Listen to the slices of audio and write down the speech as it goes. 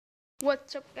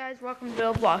What's up, guys? Welcome to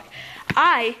the vlog.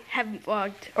 I haven't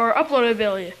vlogged or uploaded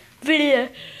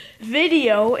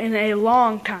video in a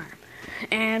long time,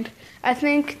 and I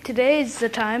think today is the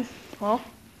time. Well,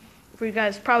 for you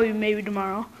guys, probably maybe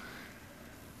tomorrow.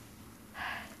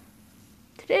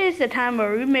 Today is the time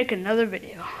where we make another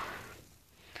video,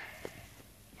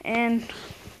 and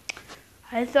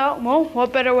I thought, well,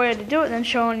 what better way to do it than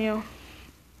showing you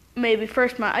maybe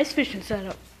first my ice fishing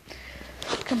setup.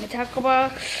 Got my tackle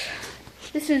box.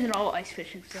 This isn't all ice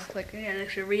fishing stuff. Like, I got an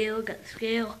extra reel, got the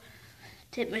scale,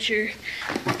 tape measure,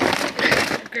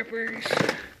 grippers.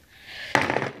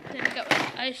 Then I got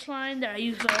my ice line that I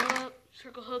use all up.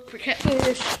 Circle hook for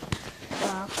catfish,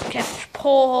 catfish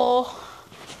pole.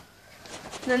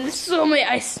 Then this is all my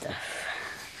ice stuff.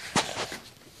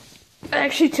 I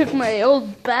actually took my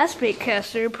old bass bait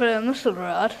caster, put it on this little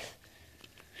rod.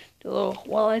 Do a little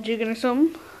walleye jigging or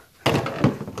something.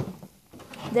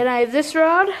 Then I have this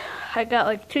rod I got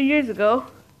like 2 years ago.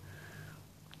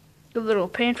 The little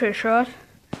panfish rod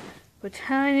with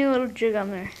tiny little jig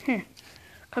on there. Here,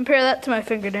 compare that to my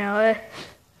fingernail.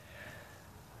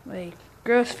 My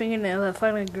gross fingernail that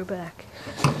finally grew back.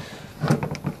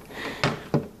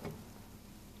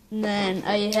 And then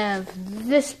I have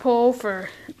this pole for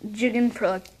jigging for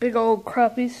like big old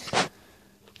crappies.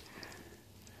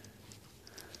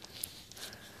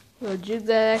 Little jig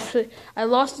that actually, I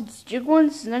lost its jig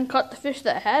once and then caught the fish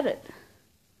that had it.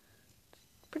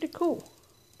 Pretty cool.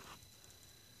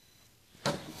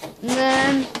 And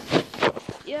then,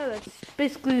 yeah, that's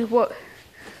basically what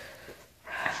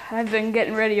I've been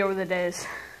getting ready over the days.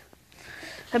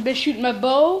 I've been shooting my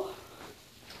bow.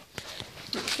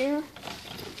 Here.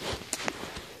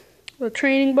 Little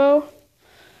training bow.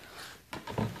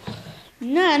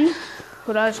 And then,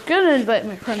 what I was gonna invite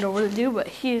my friend over to do, but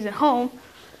he isn't home.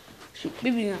 Shoot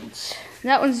BB guns.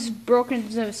 That one's broken,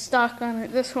 doesn't have a stock on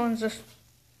it. This one's just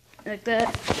like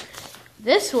that.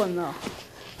 This one though,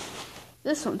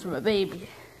 this one's from a baby.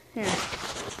 Here.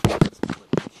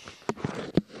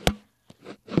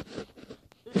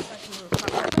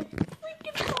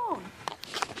 Freaking phone.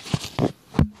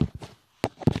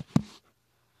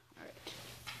 Alright.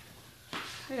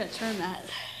 I gotta turn that.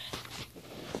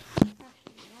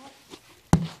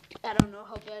 I don't know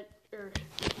how bad or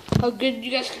how good you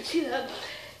guys can see that.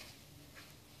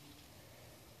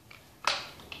 I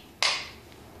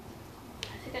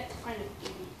think I have to find it.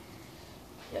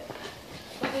 Yep.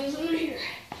 Something's under here.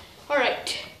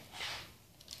 Alright.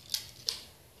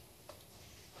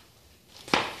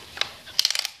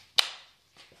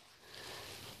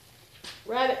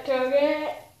 Rabbit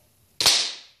target.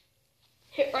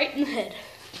 Hit right in the head.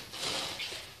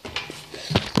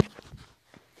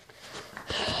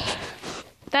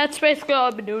 That's basically all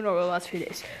I've been doing over the last few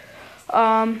days.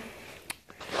 I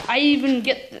even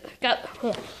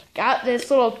got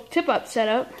this little tip-up set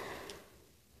up.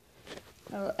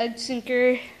 A little egg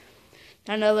sinker,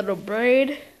 and a little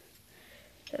braid.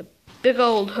 A big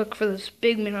old hook for those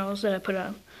big minnows that I put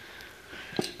on.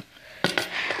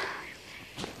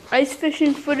 Ice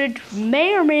fishing footage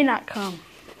may or may not come,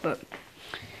 but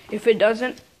if it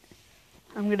doesn't,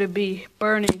 I'm gonna be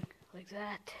burning like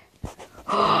that.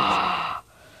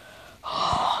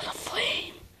 Oh, the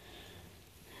flame.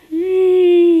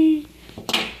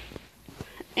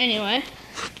 Anyway,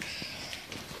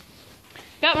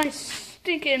 got my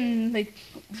stinking, like,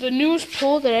 the newest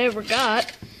pole that I ever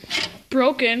got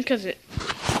broken because I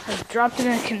dropped it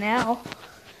in a canal.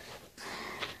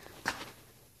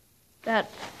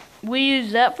 We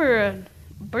used that for a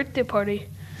birthday party.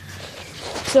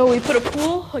 So we put a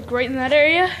pool, like, right in that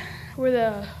area where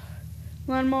the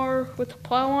lawnmower with the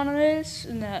plow on it is,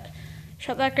 and that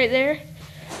shot that right there.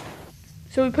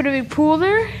 So we put a big pool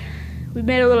there. We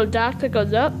made a little dock that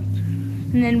goes up,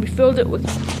 and then we filled it with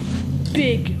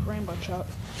big rainbow trout.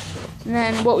 And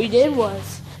then what we did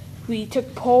was we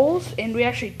took poles and we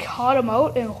actually caught them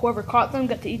out, and whoever caught them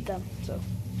got to eat them. So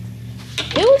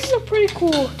it was a pretty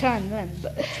cool time then,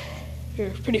 but or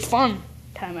pretty fun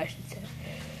time, I should say.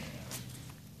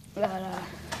 But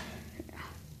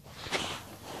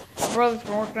my brother's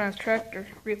been working on his tractor,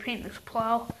 repainting his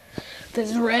plow.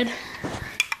 This is red.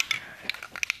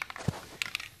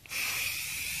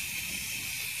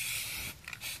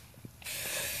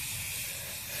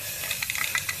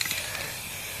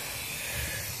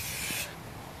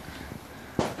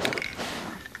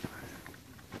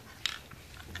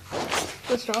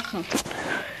 That's awesome.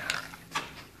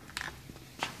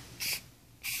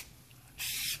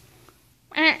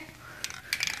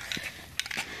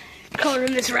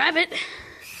 Coloring this rabbit.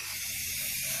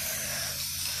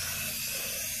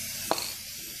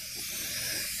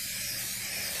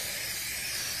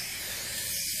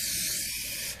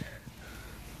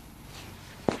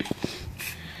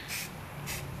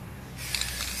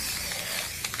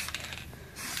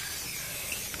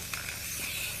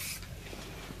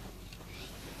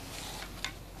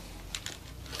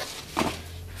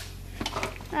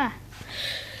 Ah.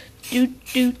 Doot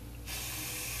doot.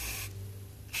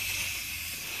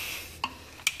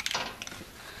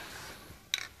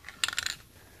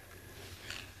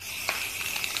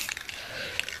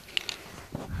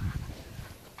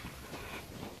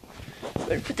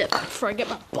 Better put that back before I get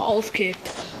my balls kicked.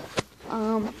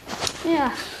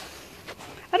 Yeah.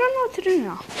 I don't know what to do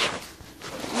now.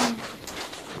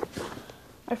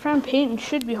 My friend Peyton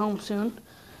should be home soon.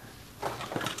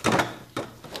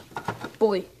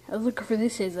 Boy, I was looking for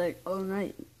these days like all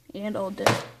night and all day.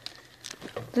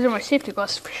 These are my safety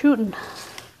glasses for shooting.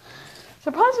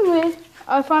 Surprisingly,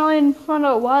 I finally found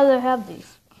out why they have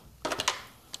these.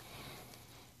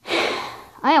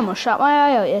 I almost shot my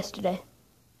eye out yesterday.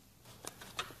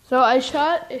 So I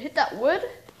shot, it hit that wood,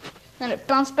 then it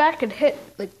bounced back and hit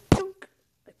like dunk,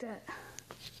 like that.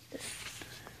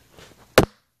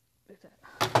 Like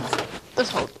that. That's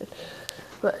how it did.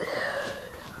 But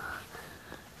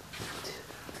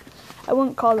I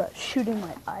wouldn't call that shooting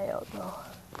my eye out though.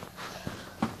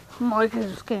 More like I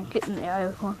just can't get in the eye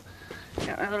with one.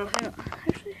 Yeah, my little,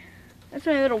 actually, that's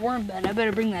my little worm bed. I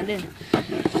better bring that in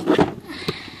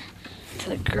to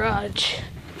the garage.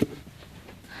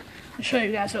 I'll show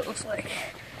you guys what it looks like.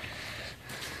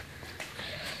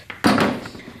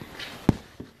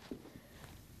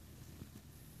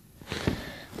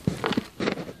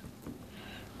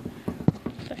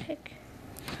 What the heck?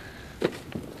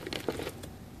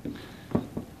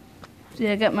 See,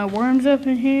 I got my worms up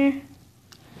in here.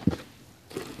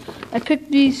 I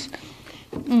picked these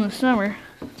in the summer.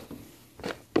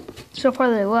 So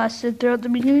far they lasted throughout the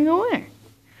beginning of winter.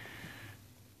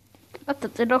 I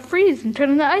thought they'd all freeze and turn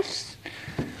into ice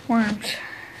worms.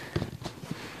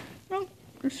 Nope,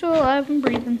 they're still alive and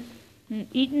breathing and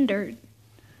eating dirt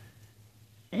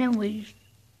and leaves.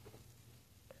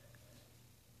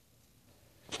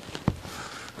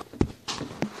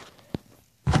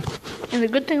 And the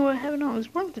good thing about having all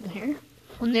these worms in here,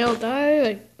 when they all die,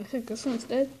 like I think this one's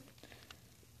dead,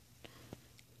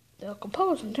 they'll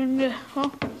compose and turn into,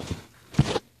 well,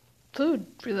 food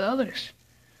for the others.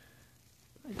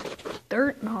 Like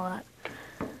dirt and all that.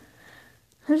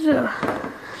 There's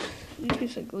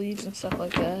use like leaves and stuff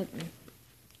like that.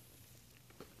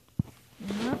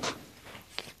 Yeah.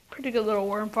 Pretty good little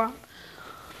worm farm.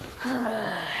 What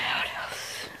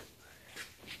else?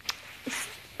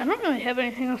 I don't really have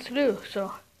anything else to do,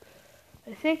 so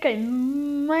I think I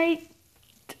might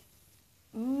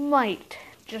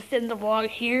just end the vlog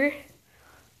here,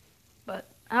 but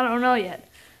I don't know yet.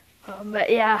 But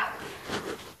yeah,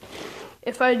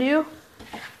 if I do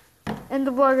end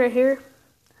the vlog right here,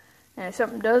 and if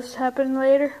something does happen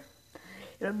later,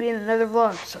 it'll be in another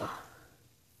vlog, so.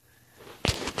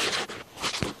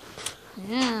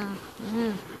 Yeah.